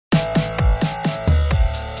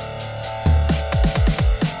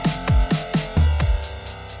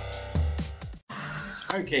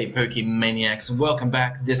Okay, Pokemaniacs, welcome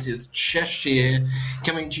back. This is Cheshire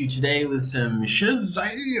coming to you today with some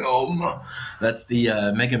Shazam. That's the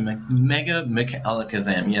Mega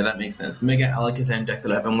Alakazam. Yeah, that makes sense. Mega Alakazam deck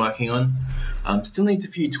that I've been working on. Still needs a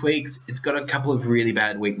few tweaks. It's got a couple of really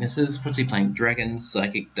bad weaknesses. What's he playing? Dragon,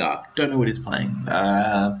 Psychic, Dark. Don't know what he's playing.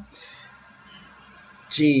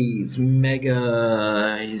 Geez,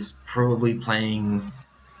 Mega is probably playing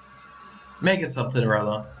Mega something or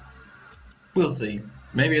other. We'll see.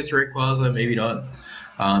 Maybe it's Rayquaza, maybe not.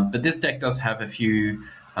 But this deck does have a few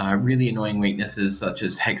really annoying weaknesses, such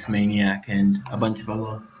as Hexmaniac and a bunch of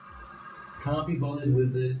other. Can't be bothered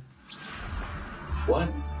with this. What?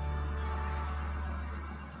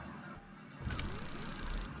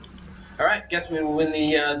 Alright, guess we will win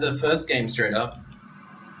the first game straight up.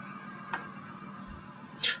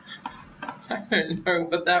 I don't know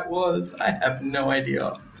what that was. I have no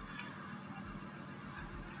idea.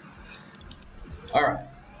 Alright,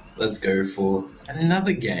 let's go for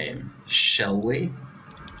another game, shall we?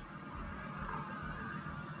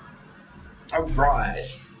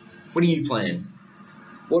 Alright, what are you playing?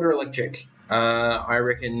 Water Electric. I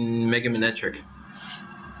reckon Mega Manetric.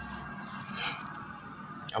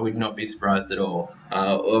 I would not be surprised at all.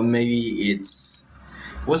 Or maybe it's...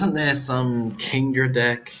 Wasn't there some Kingdra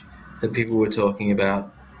deck that people were talking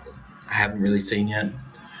about? I haven't really seen yet,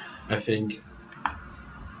 I think.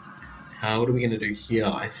 What are we going to do here?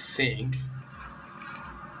 I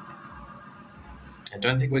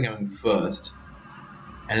don't think we're going first.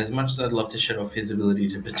 And as much as I'd love to shut off his ability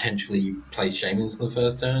to potentially play Shaymins in the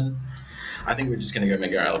first turn, I think we're just going to go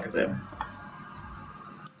Mega Alakazam.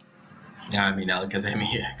 I mean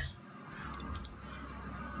Alakazam-EX.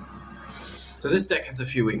 So this deck has a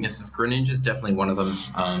few weaknesses. Greninja's definitely one of them.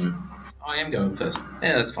 I am going first.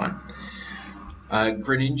 Yeah, that's fine.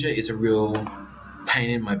 Greninja is a real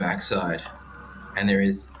pain in my backside, and there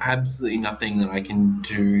is absolutely nothing that I can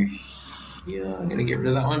do here. I'm going to get rid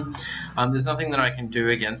of that one. There's nothing that I can do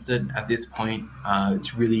against it at this point.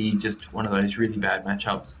 It's really just one of those really bad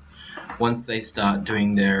matchups. Once they start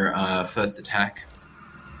doing their first attack,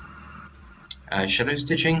 Shadow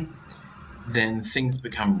Stitching, then things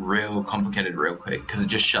become real complicated real quick, because it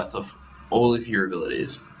just shuts off all of your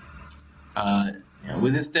abilities.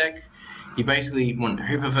 With this deck, you basically want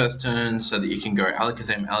Hoopa first turn so that you can go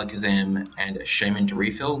Alakazam, Alakazam, and a Shaymin to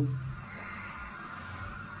refill.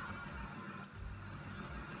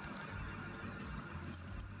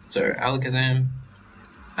 So Alakazam,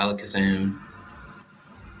 Alakazam,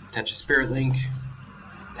 attach a Spirit Link,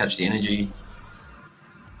 attach the energy,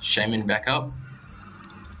 Shaymin back up.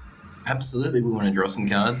 Absolutely, we want to draw some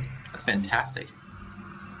cards. That's fantastic.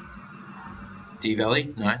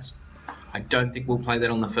 D-Valley, nice. I don't think we'll play that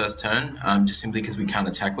on the first turn, just simply because we can't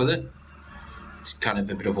attack with it. It's kind of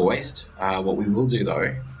a bit of a waste. What we will do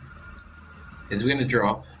though, is we're going to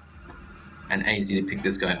drop an AZ to pick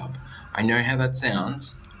this guy up. I know how that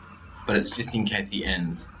sounds, but it's just in case he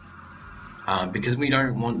ends. Because we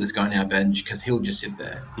don't want this guy on our bench, because he'll just sit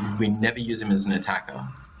there. We never use him as an attacker.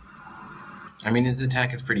 I mean, his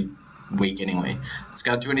attack is pretty weak anyway.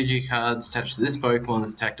 Discard 2 energy cards, attached to this Pokemon.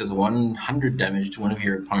 This attack does 100 damage to one of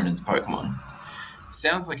your opponent's Pokemon.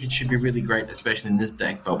 Sounds like it should be really great, especially in this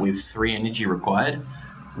deck, but with 3 energy required,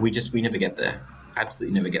 we never get there.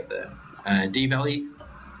 Absolutely never get there. D-Valley,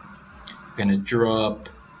 we're going to drop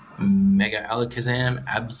Mega Alakazam,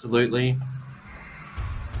 absolutely.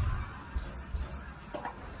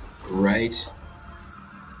 Great.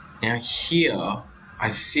 Now here, I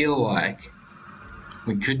feel like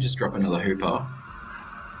we could just drop another Hoopa.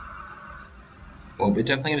 Well, we're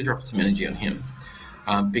definitely going to drop some energy on him.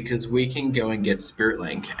 Because we can go and get Spirit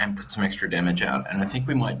Link and put some extra damage out. And I think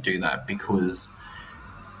we might do that because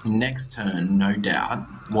next turn, no doubt,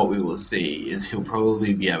 what we will see is he'll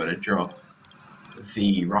probably be able to drop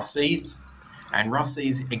the Rossies. And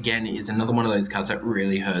Rossies, again, is another one of those cards that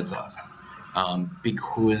really hurts us.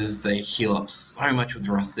 Because they heal up so much with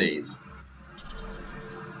Rossies.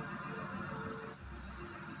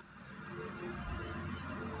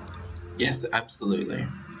 Yes, absolutely.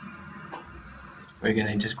 We're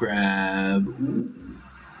gonna just grab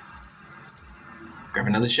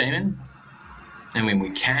another Shaymin. And when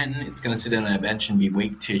we can, it's gonna sit on our bench and be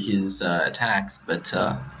weak to his attacks, but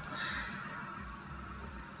I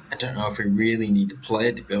don't know if we really need to play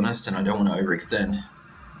it, to be honest, and I don't want to overextend.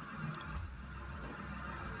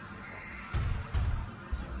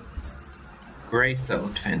 Great, that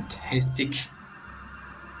looked fantastic.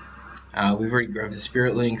 We've already grabbed the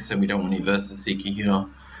Spirit Link, so we don't want any versus Seeker here.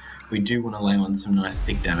 We do want to lay on some nice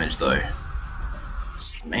thick damage though.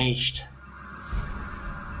 Smashed.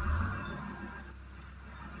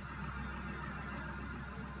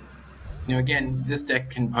 You know, again, this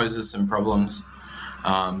deck can pose us some problems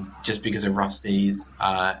just because of rough seas,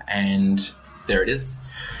 and there it is.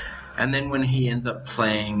 And then when he ends up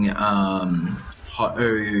playing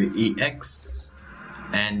Hoopa-EX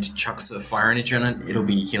and chucks a fire energy on it, it'll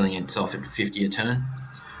be healing itself at 50 a turn.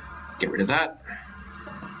 Get rid of that.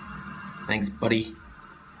 Thanks, buddy.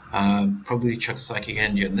 Probably chuck Psychic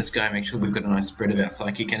Energy on this guy, make sure we've got a nice spread of our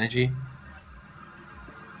Psychic Energy.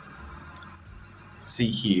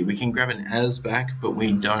 See here, we can grab an Az back, but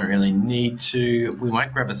we don't really need to. We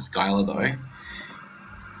might grab a Skyla though,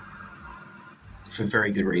 for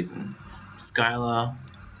very good reason. Skyla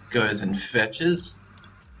goes and fetches.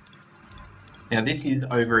 Now this is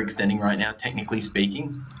overextending right now, technically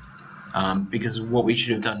speaking, because what we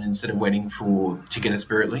should have done instead of waiting to get a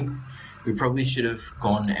Spirit Link, we probably should have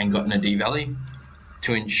gone and gotten a D-Valley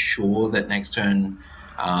to ensure that next turn,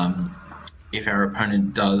 if our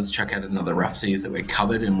opponent does chuck out another Rough Seas, that we're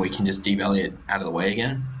covered and we can just D-Valley it out of the way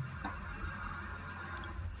again.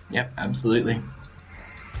 Yep, absolutely.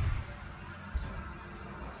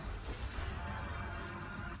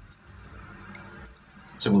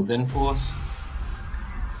 So we'll Zen Force.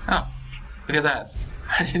 Oh, look at that.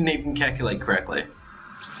 I didn't even calculate correctly.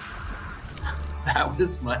 That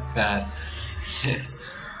was my bad.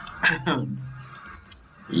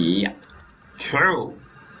 Yeah. Cool.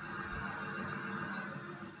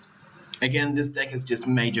 Again, this deck is just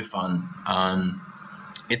major fun.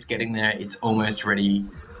 It's getting there. It's almost ready.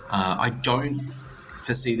 I don't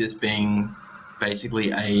foresee this being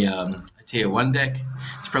basically a tier 1 deck.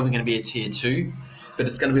 It's probably going to be a tier 2, but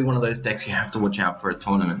it's going to be one of those decks you have to watch out for at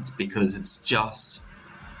tournaments, because it's just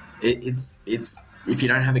it's if you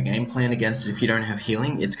don't have a game plan against it, if you don't have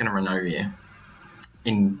healing, it's going to run over you.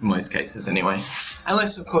 In most cases, anyway.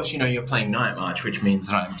 Unless, of course, you know you're playing Night March, which means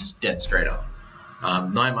that I'm just dead straight up.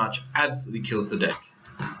 Night March absolutely kills the deck.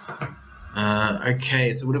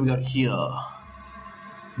 Okay, so what have we got here?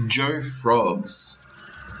 Joe Frogs.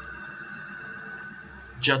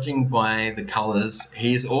 Judging by the colours,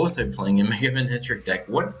 he's also playing a Mega Manetric deck.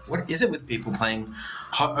 What is it with people playing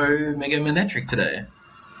Ho-Oh Mega Manetric today?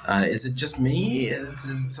 Is it just me? Is it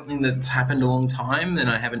something that's happened a long time and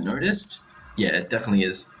I haven't noticed? Yeah, it definitely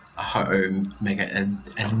is a Ho-Oh Mega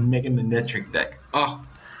Manetric deck. Oh,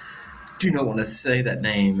 do not want to say that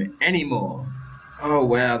name anymore. Oh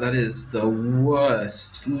wow, that is the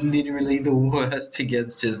worst, literally the worst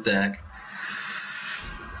against his deck.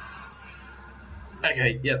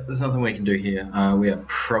 Okay, yep, there's nothing we can do here. We are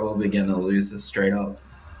probably going to lose this straight up.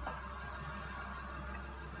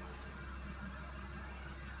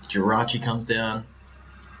 Jirachi comes down.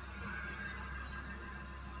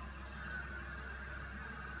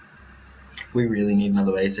 We really need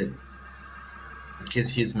another basic,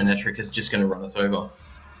 because his Manetric is just going to run us over.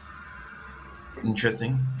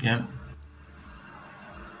 Interesting, yeah.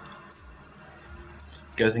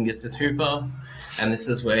 Goes and gets his Hoopa, and this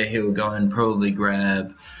is where he'll go and probably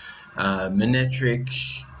grab Manetric,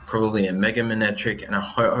 probably a Mega Manetric, and a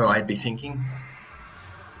Ho-Oh, I'd be thinking.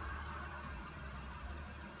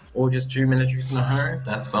 Or just 2 Manetrics and a Ho-Oh,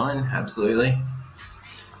 that's fine, absolutely.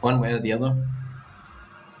 One way or the other.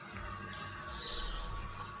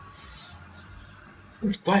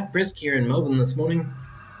 It's quite brisk here in Melbourne this morning.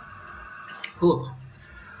 Ooh,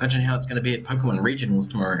 imagine how it's going to be at Pokemon Regionals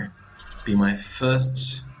tomorrow. Be my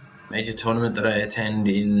first major tournament that I attend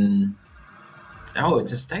in... Oh,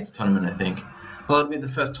 it's a states tournament, I think. Well, it'll be the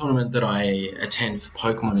first tournament that I attend for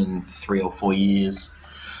Pokemon in 3 or 4 years.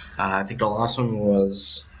 I think the last one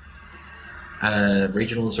was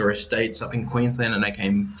Regionals or a States up in Queensland, and I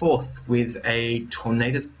came 4th with a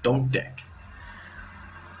Tornadus Donk deck,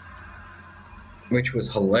 which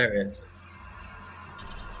was hilarious.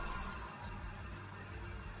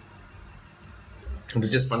 It was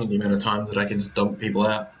just funny the amount of times that I could just dump people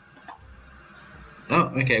out.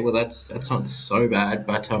 Oh, okay, well that's not so bad,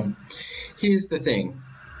 but here's the thing.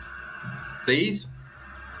 These,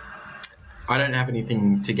 I don't have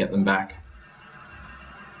anything to get them back.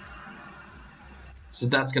 So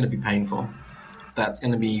that's going to be painful. That's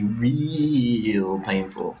going to be real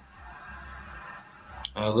painful.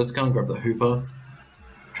 Let's go and grab the Hoopa.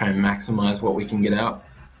 Try and maximize what we can get out.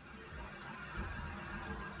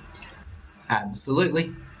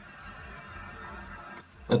 Absolutely.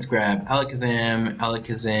 Let's grab Alakazam.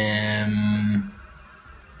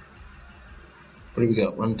 What do we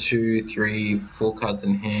got? 1, 2, 3, 4 cards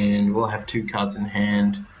in hand. We'll have 2 cards in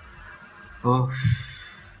hand. Oh,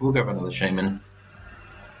 we'll grab another Shaymin.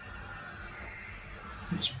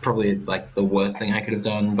 It's probably like the worst thing I could have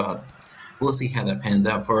done, but we'll see how that pans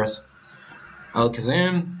out for us.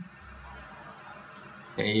 Alakazam.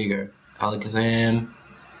 There you go. Alakazam.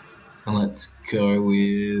 And let's go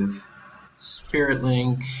with Spirit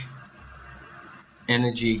Link,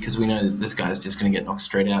 Energy, because we know that this guy's just going to get knocked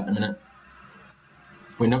straight out in a minute.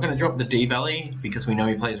 We're not going to drop the D Valley because we know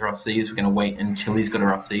he plays Rough Seas. We're going to wait until he's got a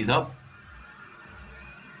Rough Seas up.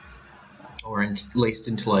 Or at least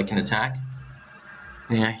until I can attack.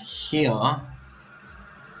 Now here, I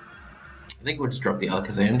think we'll just drop the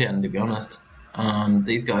Alakazam down, to be honest.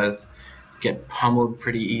 These guys get pummeled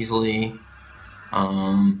pretty easily.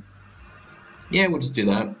 Yeah, we'll just do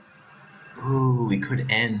that. Ooh, we could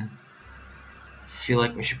N. I feel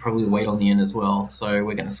like we should probably wait on the N as well. So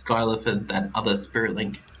we're going to Skyla for that other Spirit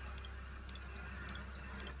Link.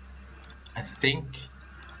 I think.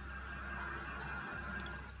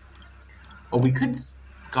 Or we could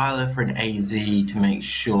Skyla for an AZ to make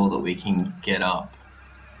sure that we can get up.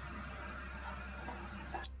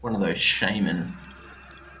 One of those Shaymin.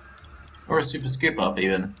 Or a Super Scoop Up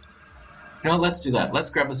even. You know what, let's do that. Let's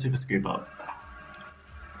grab a Super Scoop Up.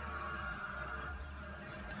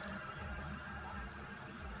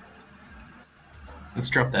 Let's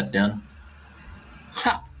drop that down.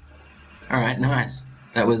 Ha! Alright, nice.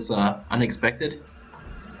 That was unexpected.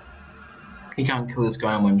 He can't kill this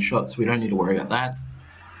guy in one shot, so we don't need to worry about that.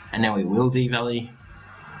 And now we will D-Valley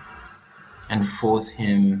and force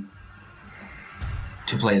him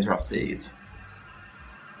to play his Rough Seas.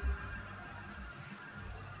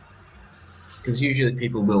 Because usually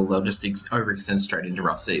people they'll just overextend straight into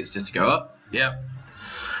Rough Seas just to go up. Yep.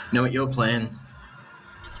 Know what you're playing.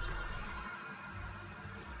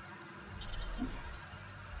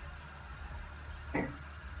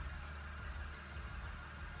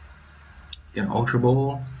 He's going to Ultra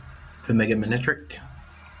Ball for Mega Manectric.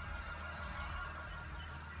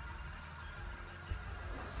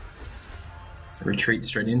 Retreat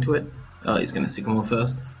straight into it. Oh, he's going to Sycamore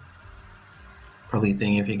first. Probably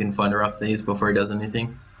seeing if he can find a Rough Seas before he does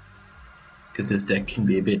anything. Because this deck can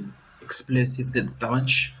be a bit explosive with its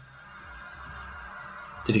damage.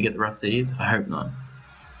 Did he get the Rough Seas? I hope not.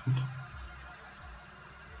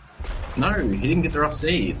 No, he didn't get the Rough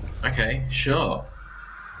Seas. Okay, sure.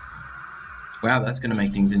 Wow, that's going to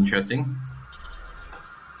make things interesting.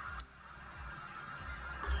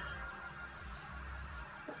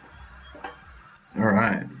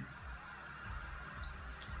 Alright.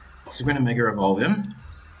 So we're going to Mega Evolve him.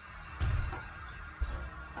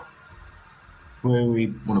 Where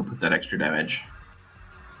we want to put that extra damage.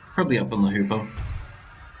 Probably up on the Hoopa.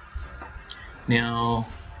 Now,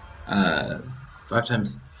 5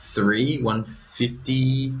 times 3,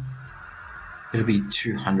 150. It'll be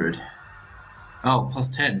 200. Oh, plus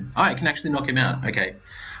 10. Oh, I can actually knock him out. Okay.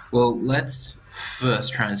 Well, let's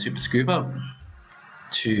first try and Super Scoop Up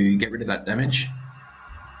to get rid of that damage.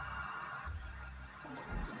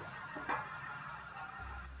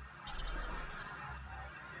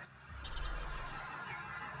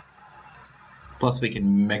 Plus we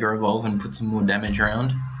can Mega Evolve and put some more damage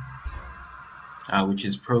around, which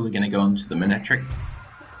is probably going to go into the Manectric.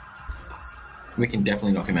 We can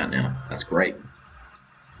definitely knock him out now. That's great.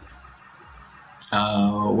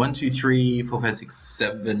 1, 2, 3, 4, 5, 6,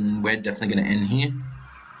 7. We're definitely going to end here.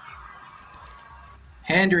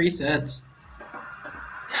 Hand resets.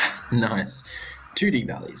 Nice. 2D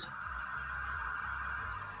valleys.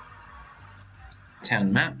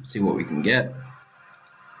 Town Map. See what we can get.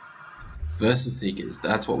 Versus Seekers.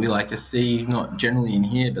 That's what we like to see. Not generally in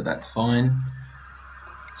here, but that's fine.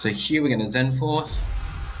 So here we're going to Zen Force.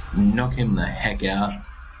 Knock him the heck out.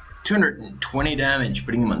 220 damage,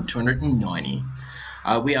 putting him on 290.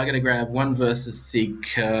 We are going to grab one Versus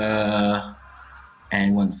Seeker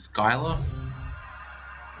and one Skyla.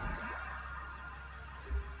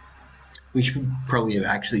 We should probably have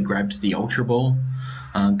actually grabbed the Ultra Ball,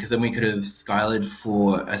 because then we could have Skylaed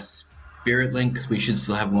for a Spirit Link, because we should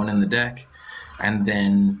still have one in the deck, and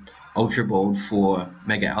then Ultra Balled for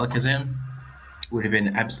Mega Alakazam. Would have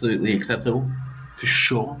been absolutely acceptable, for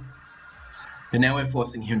sure. But now we're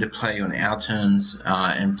forcing him to play on our turns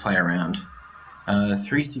and play around.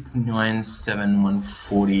 3, 6, 9, 7,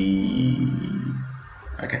 140.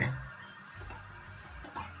 Okay.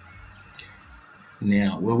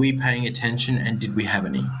 Now, were we paying attention and did we have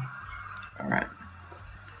any? Alright.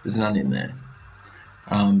 There's none in there.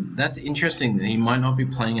 That's interesting that he might not be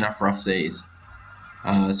playing enough Rough Seas.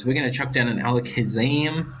 So we're going to chuck down an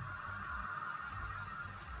Alakazam.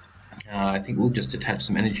 I think we'll just attach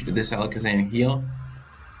some energy to this Alakazam here.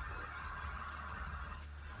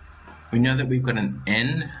 We know that we've got an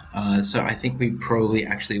N, so I think we probably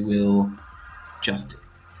actually will just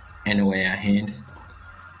N away our hand.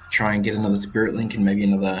 Try and get another Spirit Link and maybe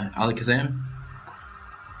another Alakazam.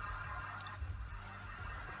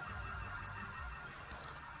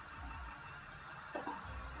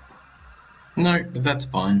 No, but that's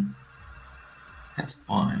fine. That's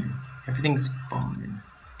fine. Everything's fine.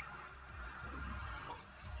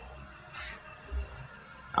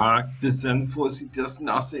 This Zenforce does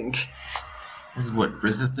nothing. This is what,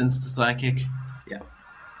 resistance to psychic? Yeah.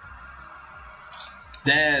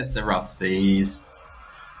 There's the rough seas.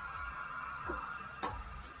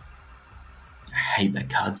 I hate that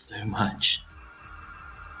card so much.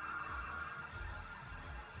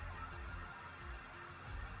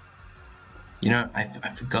 You know, I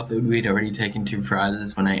forgot that we'd already taken 2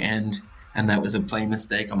 prizes when I end, and that was a plain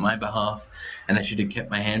mistake on my behalf, and I should have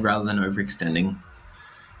kept my hand rather than overextending.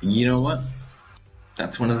 But you know what?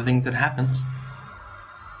 That's one of the things that happens.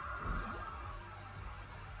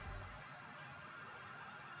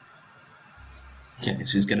 Okay,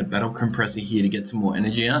 so he's got a Battle Compressor here to get some more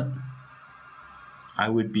energy out. I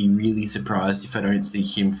would be really surprised if I don't see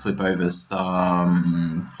him flip over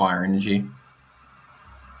some Fire Energy.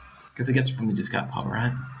 Because it gets from the discard pile,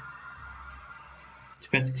 right? It's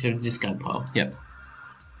basically a discard pile, yep.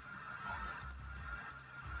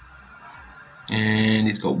 And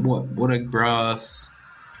he's got what? Water, grass,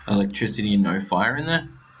 electricity, and no fire in there?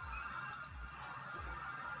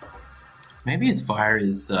 Maybe his fire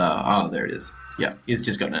is, oh, there it is. Yeah, he's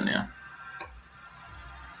just got it now.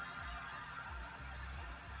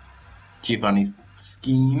 Giovanni's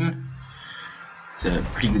Scheme. It's a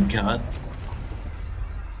pretty good card.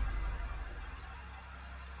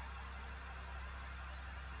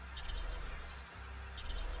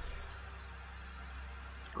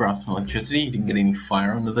 Grass and electricity. He didn't get any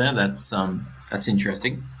fire under there. That's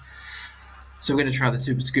interesting. So we're gonna try the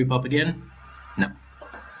Super Scoop Up again. No.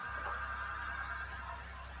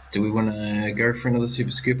 Do we want to go for another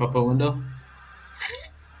Super Scoop Up, I wonder?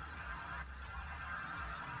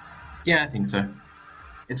 Yeah, I think so.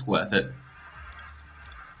 It's worth it.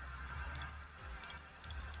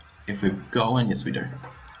 If we've got one, yes we do.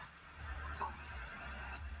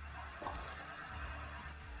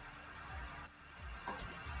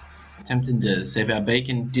 Attempting to save our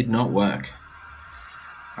bacon did not work.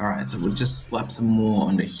 Alright, so we'll just slap some more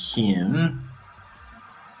onto him.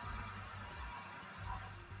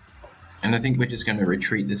 And I think we're just going to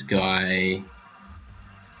retreat this guy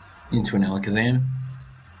into an Alakazam.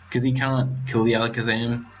 Because he can't kill the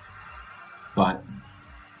Alakazam, but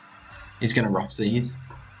he's going to rough seas.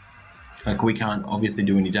 Like, we can't obviously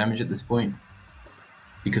do any damage at this point.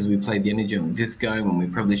 Because we played the energy on this guy when we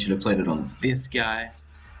probably should have played it on this guy.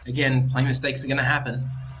 Again, play mistakes are going to happen.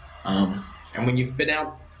 And when you've been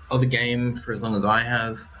out of a game for as long as I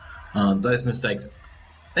have, those mistakes,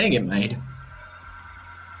 they get made.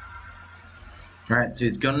 Alright, so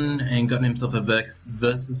he's gone and gotten himself a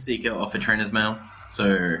versus Seeker off a trainer's mail.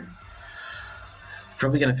 So,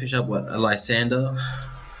 probably going to fish up, what, a Lysandre,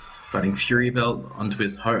 fighting Fury Belt onto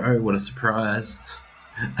his Ho-Oh, what a surprise.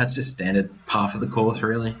 That's just standard par for the course,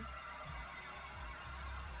 really.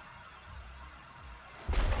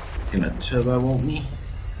 Gonna turbo won't me.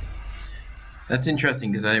 That's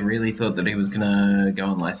interesting because I really thought that he was gonna go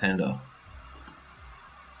on Lysandre.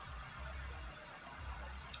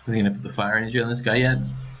 Is he gonna put the fire energy on this guy yet?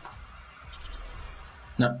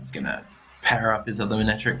 No, he's gonna power up his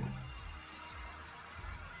Illuminatric.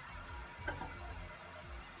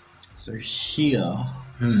 So here,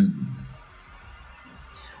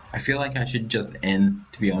 I feel like I should just end,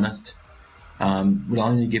 to be honest. Will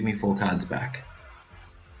only give me 4 cards back.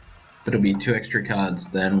 But it'll be 2 extra cards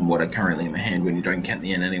than what are currently in my hand when you don't count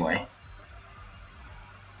the end anyway.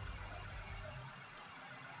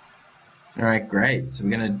 Alright, great. So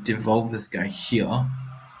we're going to devolve this guy here.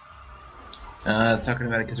 It's not going to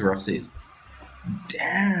matter because we're off seas.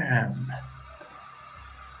 Damn!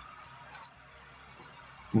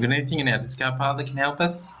 We got anything in our discard pile that can help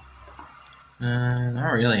us?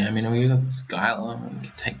 Not really. I mean, we got the Skyla. We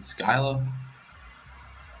could take the Skyla.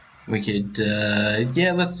 We could,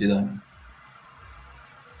 yeah, let's do that.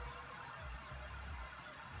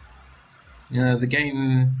 You know, the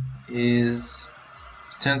game is...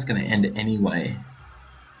 This turn's going to end anyway.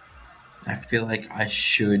 I feel like I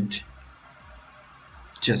should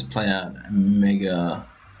just play out a Mega,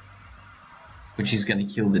 which is going to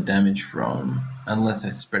heal the damage from, unless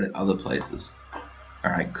I spread it other places.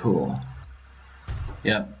 Alright, cool.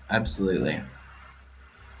 Yep, absolutely.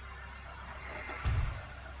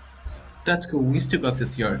 That's cool, we still got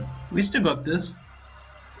this, yo. We still got this.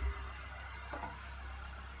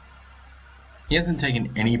 He hasn't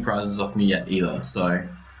taken any prizes off me yet either, so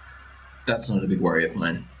that's not a big worry of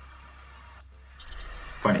mine.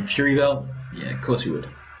 Fighting Fury Belt? Yeah, of course you would.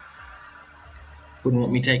 Wouldn't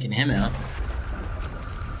want me taking him out.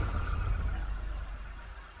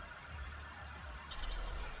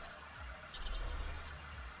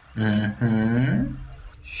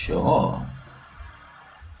 Sure.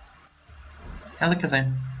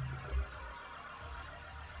 Alakazam.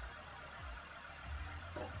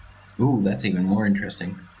 Ooh, that's even more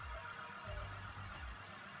interesting.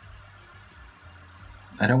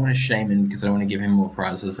 I don't want to Shaymin because I don't want to give him more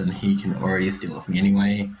prizes and he can already steal off me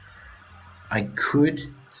anyway. I could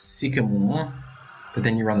Sycamore, but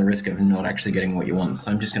then you run the risk of not actually getting what you want,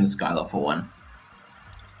 so I'm just going to Skyla for one.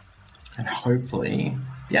 And hopefully,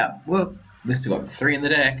 yeah, well, we still got 3 in the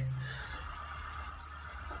deck.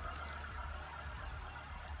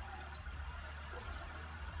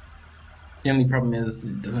 The only problem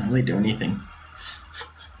is it doesn't really do anything.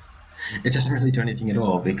 It doesn't really do anything at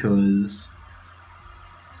all because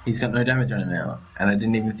he's got no damage on him now, and I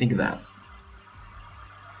didn't even think of that.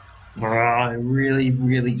 I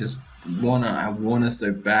really just I wanna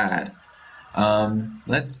so bad.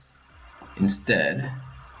 Let's instead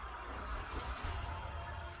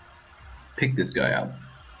pick this guy up,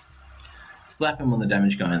 slap him on the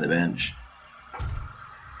damage guy on the bench,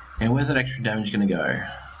 and where's that extra damage gonna go?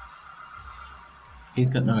 He's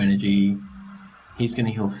got no energy. He's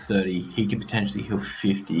gonna heal 30. He could potentially heal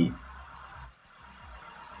 50.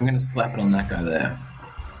 I'm gonna slap it on that guy there.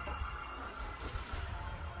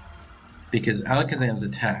 Because Alakazam's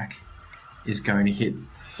attack is going to hit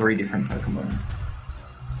 3 different Pokemon.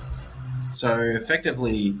 So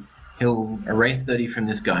effectively, he'll erase 30 from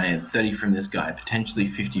this guy and 30 from this guy, potentially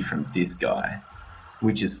 50 from this guy,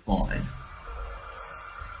 which is fine.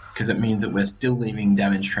 Because it means that we're still leaving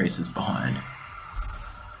damage traces behind.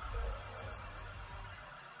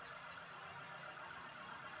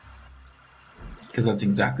 Because that's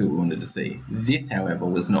exactly what we wanted to see. This, however,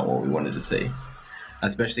 was not what we wanted to see.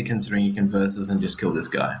 Especially considering you can versus and just kill this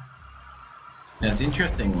guy. Now it's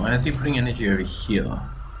interesting, why is he putting energy over here?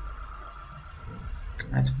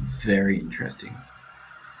 That's very interesting.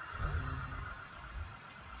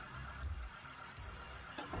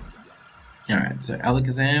 Alright, so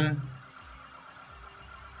Alakazam.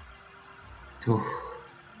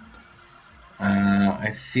 I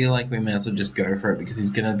feel like we may as well just go for it because he's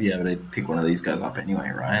going to be able to pick one of these guys up anyway,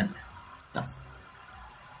 right? No.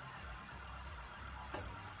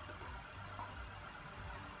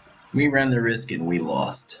 We ran the risk and we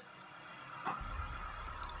lost.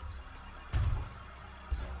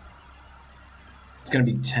 It's going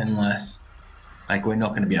to be 10 less. Like, we're not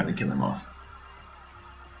going to be able to kill him off.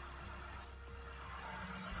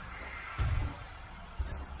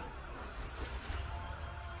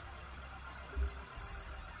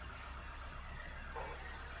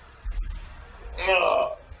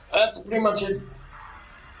 That's pretty much it.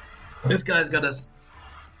 This guy's got us.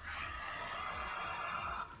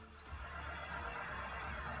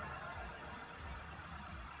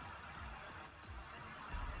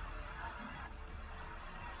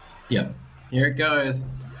 Yep, here it goes.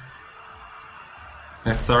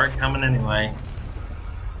 I saw it coming anyway.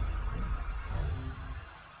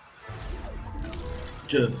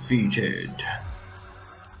 Defeated.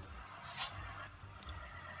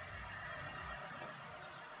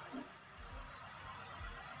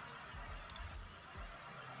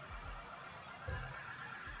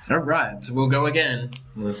 Alright, so we'll go again.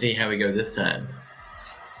 We'll see how we go this time.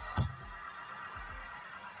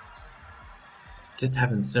 Just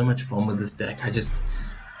having so much fun with this deck. I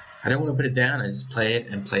don't want to put it down. I just play it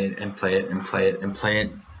and play it and play it and play it and play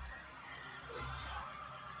it.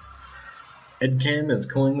 Edcam is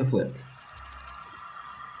calling the flip.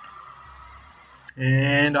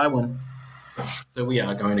 And I won. So we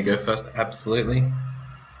are going to go first, absolutely.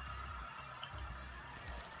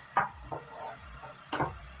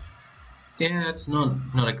 Yeah, it's not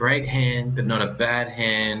a great hand, but not a bad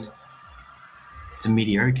hand. It's a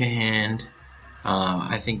mediocre hand.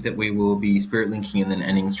 I think that we will be Spirit Linking and then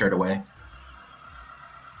ending straight away.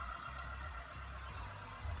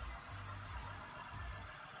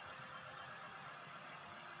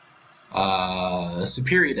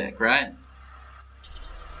 Superior deck, right?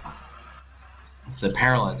 It's a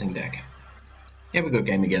paralyzing deck. Yeah, we got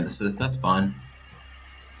game against this, that's fine.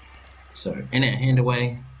 So, in our hand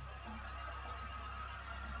away.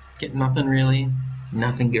 Get nothing really,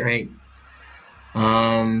 nothing great.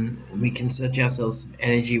 We can search ourselves some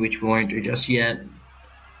energy, which we won't do just yet.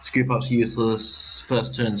 Scoop Up's useless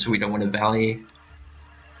first turn, so we don't want to Valley.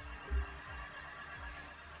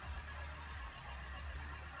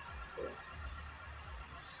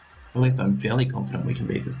 At least I'm fairly confident we can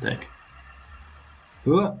beat this deck.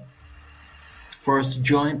 Forest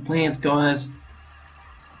Giant Plants, guys.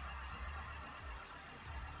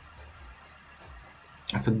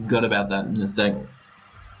 I forgot about that in this deck.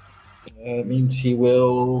 It means he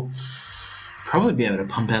will probably be able to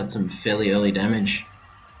pump out some fairly early damage.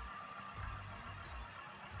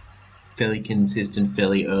 Fairly consistent,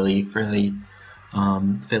 fairly early, fairly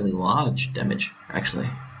large damage, actually.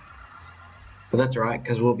 But that's right,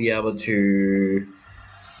 because we'll be able to...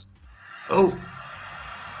 Oh!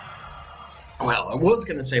 Well, I was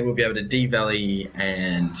going to say we'll be able to D-Valley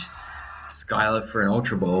and Skyla for an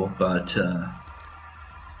Ultra Ball, but...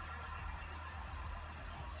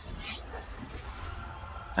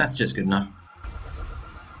 that's just good enough.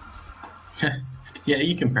 Yeah,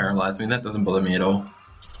 you can paralyze me, that doesn't bother me at all.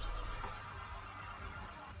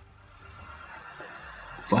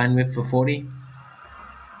 Fine Whip for 40.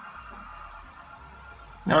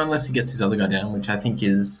 No, unless he gets his other guy down, which I think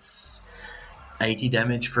is 80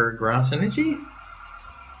 damage for Grass Energy.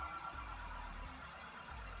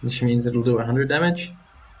 Which means it'll do 100 damage.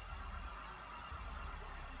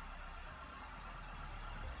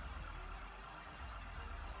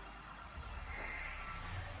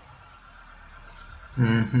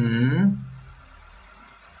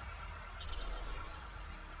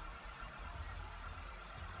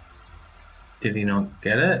 Did he not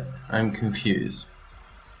get it? I'm confused.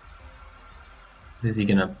 Is he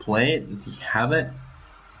gonna play it? Does he have it?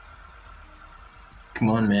 Come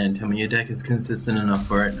on, man, tell me your deck is consistent enough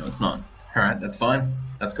for it. No, it's not. Alright, that's fine.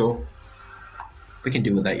 That's cool. We can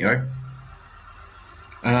deal with that, yo.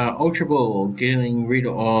 Ultra Ball, getting rid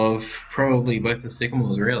of probably both the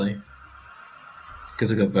Sycamores, really.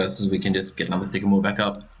 Because we've got verses, we can just get another Sycamore back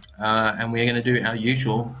up. And we're going to do our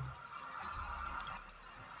usual.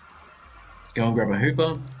 Go and grab a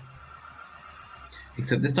Hoopa.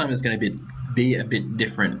 Except this time it's going to be a bit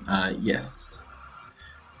different. Yes.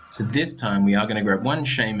 So this time we are going to grab one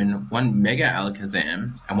Shaymin, one Mega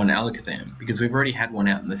Alakazam, and one Alakazam. Because we've already had one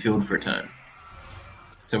out in the field for a turn.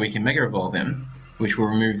 So we can Mega Evolve him, which will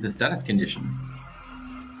remove the status condition.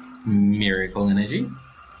 Miracle Energy.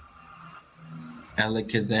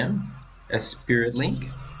 Alakazam, a Spirit Link.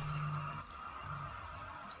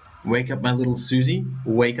 Wake up, my little Susie.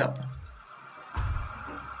 Wake up.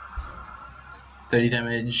 30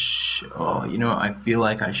 damage. Oh, you know, I feel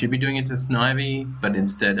like I should be doing it to Snivy, but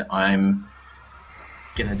instead I'm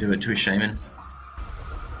gonna do it to a Shaymin.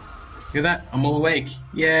 Look at that, I'm all awake.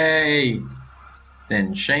 Yay!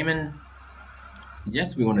 Then Shaymin.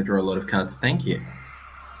 Yes, we want to draw a lot of cards. Thank you.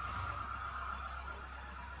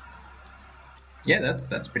 Yeah,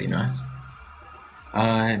 that's pretty nice.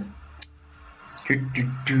 Don't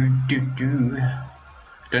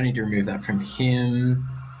need to remove that from him.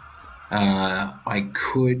 I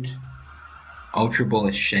could Ultra Ball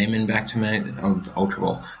a Shaymin back to me. Ultra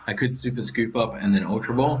Ball. I could Super Scoop Up and then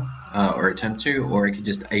Ultra Ball, or attempt to, or I could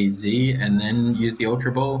just AZ and then use the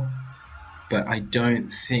Ultra Ball. But I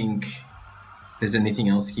don't think there's anything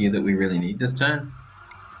else here that we really need this turn.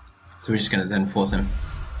 So we're just going to Zen Force him.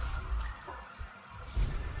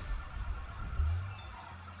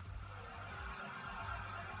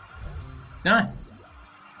 Nice.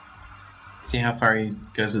 See how far he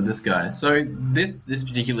goes with this guy. So this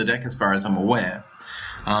particular deck, as far as I'm aware,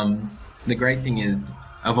 the great thing is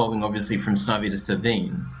evolving obviously from Snivy to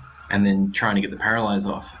Savine, and then trying to get the Paralyze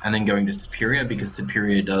off, and then going to Superior because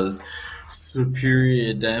Superior does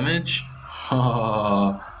superior damage.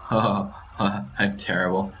 I'm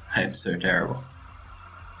terrible. I am so terrible.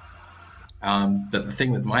 But the thing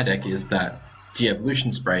with my deck is that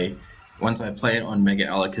Devolution Spray, once I play it on Mega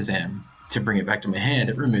Alakazam, to bring it back to my hand,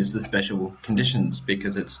 it removes the special conditions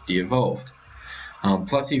because it's de-evolved.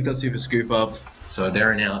 Plus you've got Super Scoop Ups, so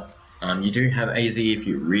they're an out. You do have AZ if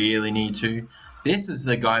you really need to. This is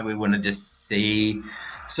the guy we want to just see.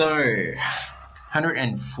 So,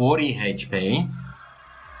 140 HP.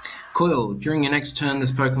 Coil, during your next turn,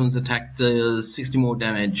 this Pokemon's attack does 60 more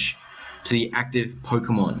damage to the active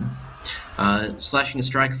Pokemon. Slashing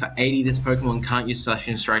Strike for 80, this Pokemon can't use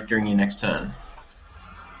Slashing Strike during your next turn.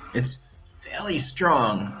 It's fairly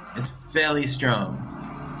strong. It's fairly strong.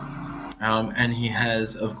 And he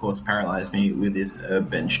has, of course, paralyzed me with his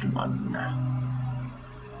benched one.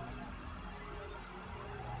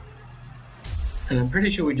 And I'm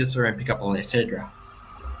pretty sure we just saw him pick up a Lysandre.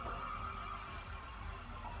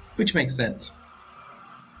 Which makes sense.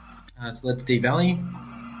 So let's D-Valley.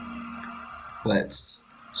 Let's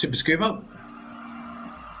Super Scoop Up.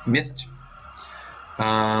 Missed.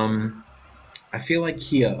 I feel like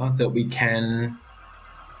here that we can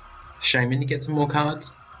Shaymin to get some more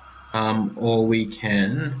cards, or we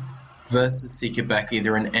can versus Seeker back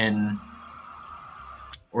either an N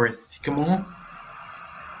or a Sycamore.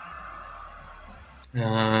 You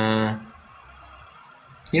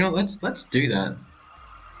know, let's do that.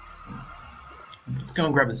 Let's go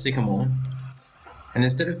and grab a Sycamore. And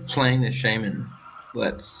instead of playing the Shaymin,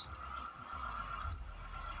 let's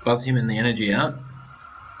buzz him in the energy out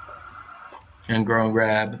and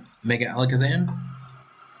grab Mega Alakazam.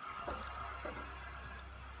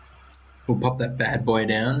 We'll pop that bad boy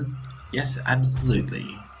down. Yes,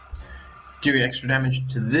 absolutely. Do extra damage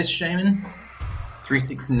to this Shaymin. 3,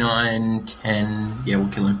 6, 9, 10. Yeah, we'll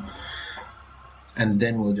kill him. And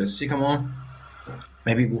then we'll just Sycamore.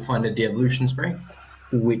 Maybe we'll find a Devolution Spray,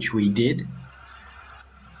 which we did.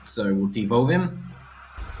 So we'll devolve him.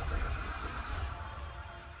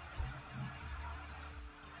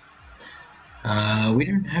 We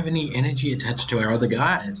don't have any energy attached to our other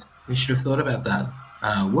guys. We should have thought about that.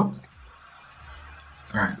 Whoops.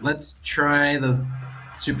 Alright, let's try the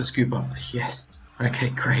Super Scoop Up. Yes. Okay,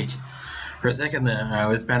 great. For a second there, I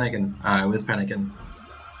was panicking.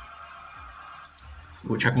 So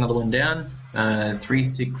we'll chuck another one down. 3,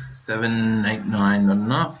 6, 7, 8, 9, not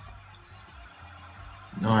enough.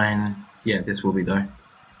 9. Yeah, this will be though.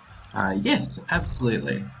 Yes,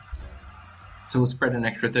 absolutely. So we'll spread an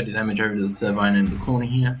extra 30 damage over to the Servine end of the corner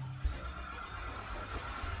here.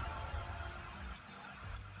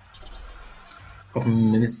 Pop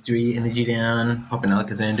Mystery Energy down, pop an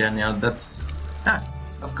Alakazam down now. That's...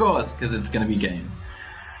 of course, because it's going to be game.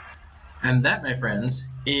 And that, my friends,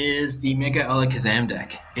 is the Mega Alakazam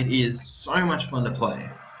deck. It is so much fun to play.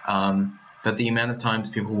 But the amount of times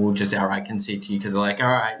people will just outright concede to you because they're like,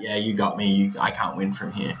 alright, yeah, you got me, I can't win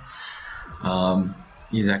from here.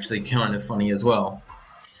 Is actually kind of funny as well.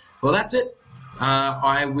 Well, that's it.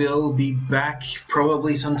 I will be back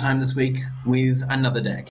probably sometime this week with another deck.